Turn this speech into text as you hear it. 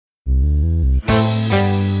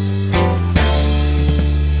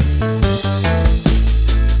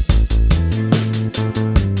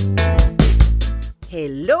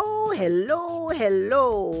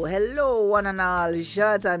one and all,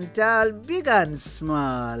 short and tall, big and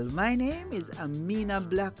small. My name is Amina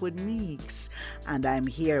Blackwood Meeks, and I'm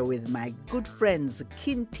here with my good friends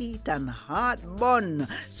Kinteet and Heartbun.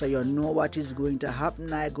 So you know what is going to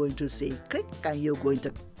happen. I'm going to say click and you're going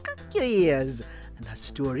to cock your ears. And that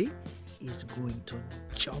story is going to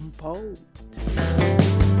jump out.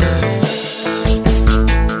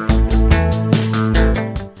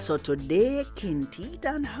 So today, Kinteet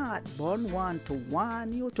and Heartbun want to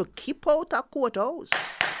warn you to keep out of courthouse,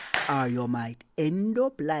 or you might end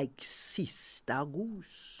up like Sister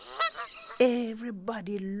Goose.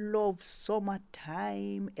 Everybody loves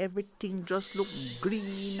summertime. Everything just looks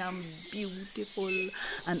green and beautiful.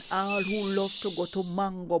 And all who love to go to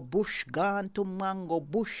mango bush, gone to mango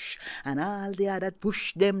bush. And all the other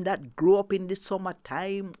bush them that grow up in the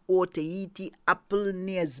summertime, otaiti, apple,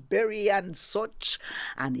 naseberry and such.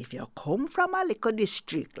 And if you come from a little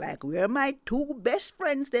district, like where my two best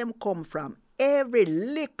friends them come from, every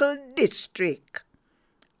little district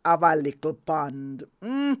of a little pond.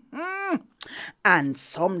 And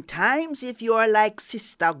sometimes if you are like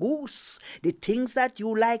Sister Goose, the things that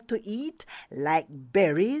you like to eat, like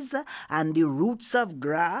berries and the roots of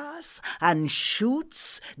grass and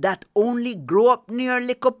shoots that only grow up near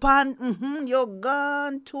little pond, you're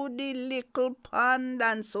gone to the little pond.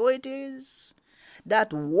 And so it is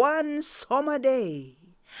that one summer day,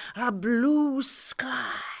 a blue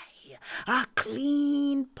sky, a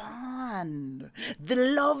clean pond, the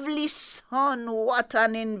lovely sun, what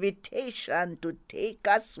an invitation to take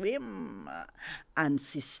a swim. And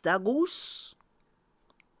Sister Goose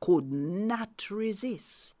could not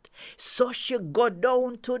resist. So she go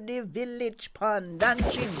down to the village pond and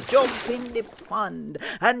she jump in the pond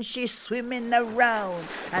and she swimming around.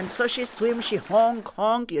 And so she swim, she honk,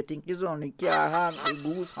 honk. You think it's only car honk, the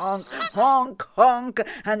goose honk, honk, honk.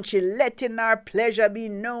 And she letting her pleasure be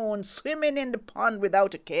known, swimming in the pond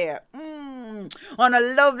without a care. On a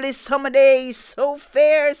lovely summer day, so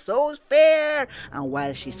fair, so fair. And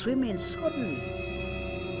while she's swimming, suddenly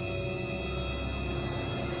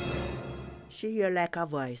she hear like a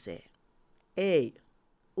voice say, "Hey,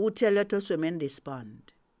 who tell you to swim in this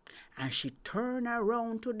pond?" And she turn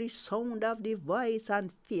around to the sound of the voice,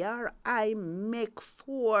 and fear I make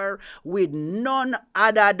for with none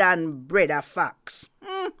other than Brer Fox.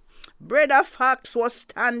 Brer Fox was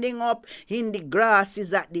standing up in the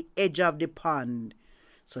grasses at the edge of the pond.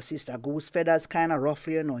 So Sister Goose feathers kind of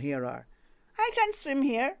roughly, hear her. "I can swim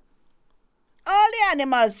here. All the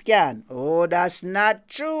animals can." "Oh, that's not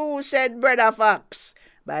true," said Brer Fox.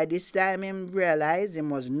 By this time, him realized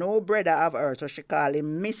him was no brother of her, so she called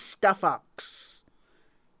him Mr. Fox.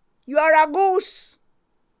 "You are a goose.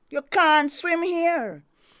 You can't swim here."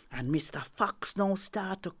 And Mr. Fox now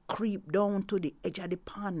start to creep down to the edge of the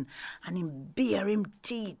pond, and him bare him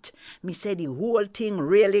teeth. Me said the whole thing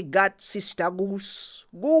really got Sister Goose,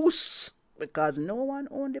 because no one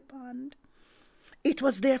owned the pond. It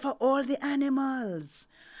was there for all the animals.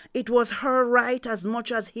 It was her right as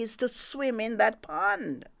much as his to swim in that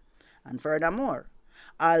pond. And furthermore,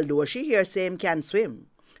 although she hears say him can swim,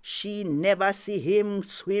 she never see him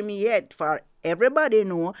swim yet, for everybody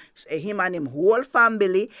know say him and him whole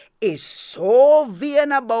family is so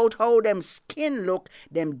vain about how them skin look,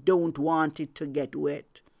 them don't want it to get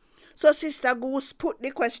wet. So Sister Goose put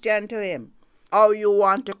the question to him, "How you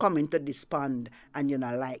want to come into this pond and you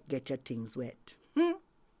not like get your things wet?"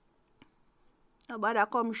 Nobody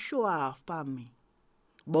come show off on me.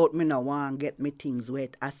 But me no want get me things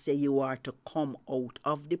wet. I say you are to come out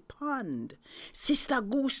of the pond. Sister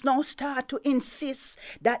Goose now start to insist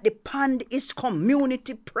that the pond is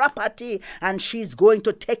community property and she's going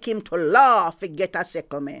to take him to law to get a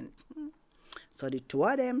settlement. So the two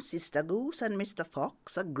of them, Sister Goose and Mr.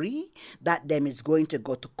 Fox, agree that them is going to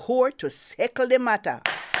go to court to settle the matter.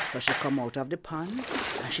 So she come out of the pond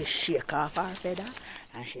and she shake off her feather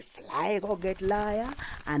and she fly go get lawyer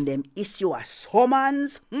and them issue a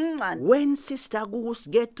summons. And when Sister Goose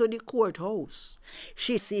get to the courthouse,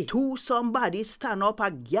 she see two somebody stand up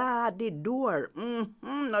a guard the door.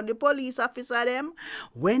 Now the police officer them,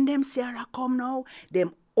 when them see her come now,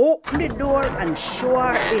 them open the door and show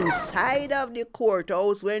her inside of the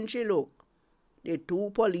courthouse. When she look, the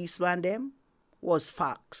two policemen them was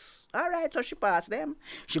Fox. Alright, so she passed them.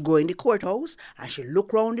 She go in the courthouse and she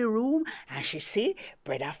look round the room and she see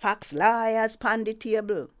Brer Fox lawyers pan the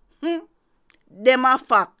table. Them a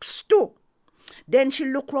Fox too. Then she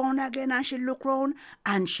look round again and she look round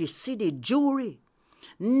and she see the jury.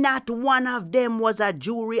 Not one of them was a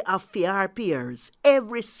jury of her peers.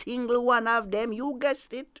 Every single one of them, you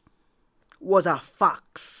guessed it, was a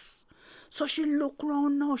Fox. So she look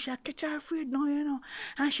round now, she catch her afraid now,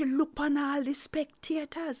 and she look on all the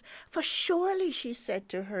spectators. For surely, she said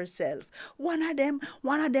to herself, one of them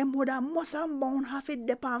would have must have bound half it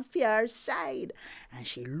upon fear's side. And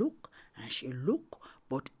she look,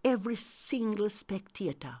 but every single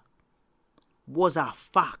spectator was a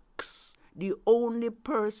fox. The only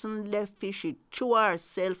person left she threw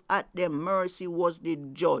herself at their mercy was the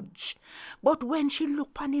judge. But when she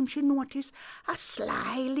looked upon him, she noticed a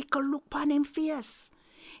sly little look upon him face.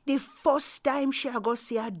 The first time she go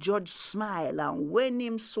see a judge smile, and when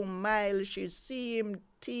him smile, she see him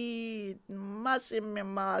teeth. Massive me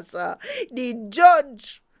massa. The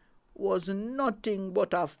judge was nothing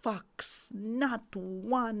but a fox. Not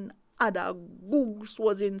one other goose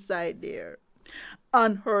was inside there.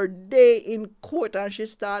 On her day in court, and she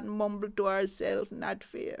start mumble to herself, not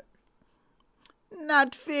fair.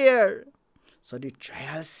 Not fair. So the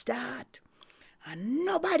trial start. And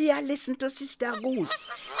nobody had listened to Sister Goose.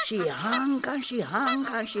 She hung and she hung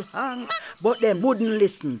and she hung, but them wouldn't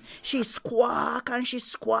listen. She squawk and she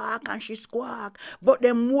squawk and she squawk, but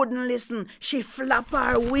them wouldn't listen. She flap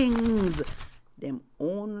her wings. Them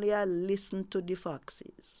only had listened to the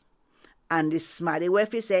foxes. And the smarty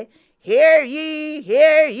weffy say, hear ye,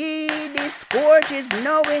 this court is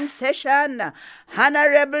now in session.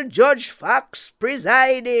 Honorable Judge Fox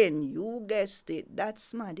presiding. You guessed it, that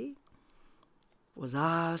smarty was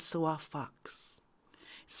also a fox.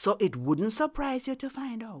 So it wouldn't surprise you to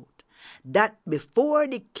find out that before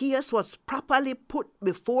the case was properly put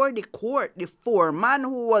before the court, the foreman,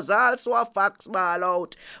 who was also a fox, bawled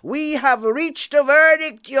out, we have reached a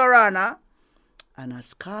verdict, Your Honor. And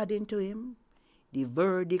according to him, the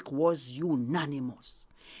verdict was unanimous.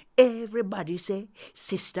 Everybody say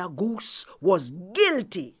Sister Goose was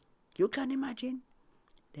guilty. You can imagine?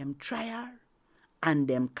 Them try her and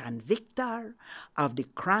them convict her of the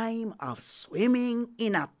crime of swimming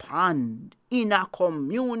in a pond, in a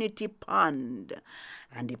community pond.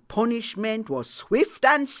 And the punishment was swift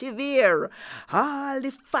and severe. All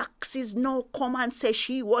the foxes now come and say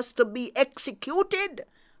she was to be executed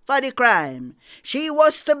for the crime. She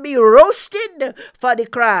was to be roasted for the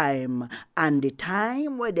crime. And the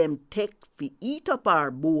time where them take to eat up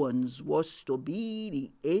her bones was to be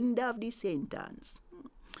the end of the sentence.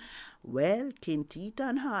 Well, Kinteet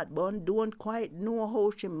and Heartbun don't quite know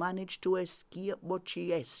how she managed to escape, but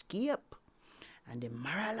she escaped. And the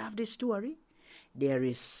moral of the story, there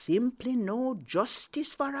is simply no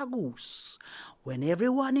justice for a goose when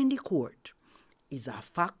everyone in the court is a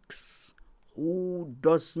fox who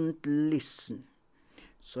doesn't listen.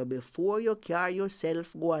 So before you carry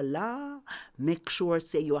yourself go a law, make sure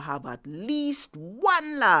say you have at least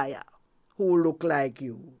one liar who look like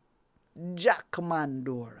you. Jack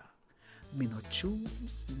Mandora. Me no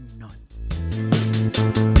choose none.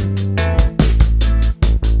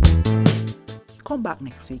 Come back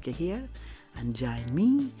next week here and join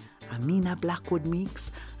me, Amina Blackwood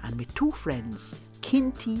Meeks, and my two friends,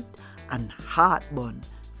 Kinteet and Heartbun,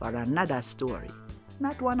 for another story.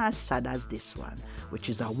 Not one as sad as this one, which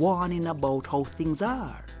is a warning about how things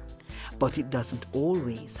are. But it doesn't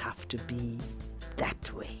always have to be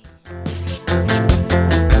that way.